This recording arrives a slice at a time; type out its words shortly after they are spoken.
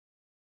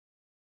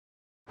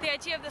The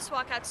idea of this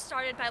walkout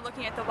started by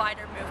looking at the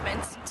wider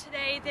movement.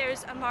 Today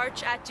there's a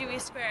march at Dewey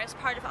Square as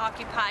part of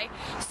Occupy.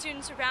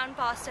 Students around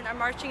Boston are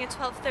marching at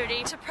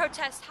 12:30 to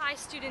protest high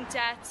student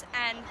debt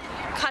and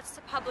cuts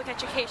to public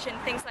education,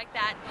 things like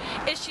that.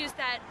 Issues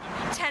that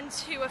tend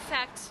to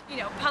affect,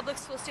 public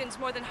school students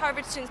more than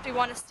Harvard students. We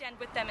want to stand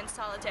with them in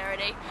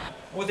solidarity.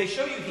 What they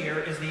show you here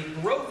is the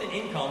growth in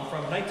income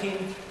from why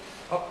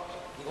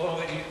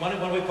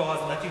don't we pause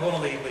and let you go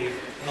on leave, and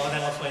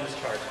then I'll explain this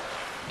chart.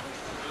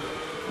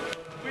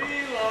 We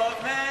love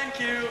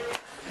Mankiw!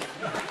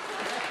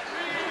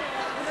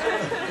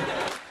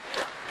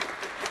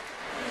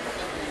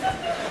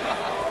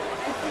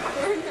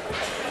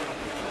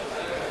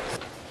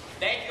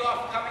 Thank you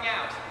all for coming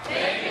out.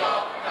 Thank you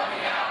all for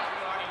coming out.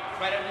 We are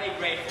incredibly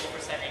grateful for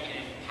sending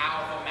a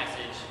powerful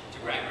message to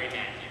Gregory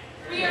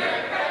Mankiw. We are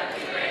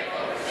incredibly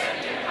grateful for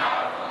sending a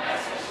powerful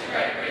message to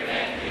Gregory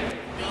Mankiw.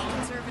 The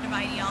conservative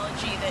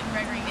ideology that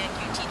Gregory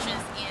Mankiw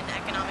teaches in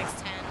Economics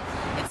 10,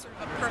 it's sort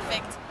of a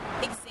perfect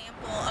example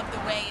of the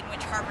way in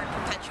which Harvard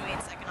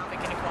perpetuates economic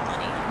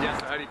inequality. Yeah,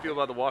 so how do you feel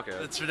about the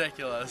walkout? It's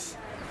ridiculous.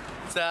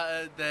 It's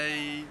an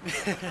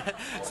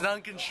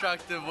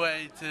unconstructive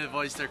way to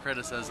voice their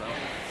criticism.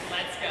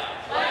 Let's go.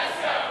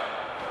 Let's go.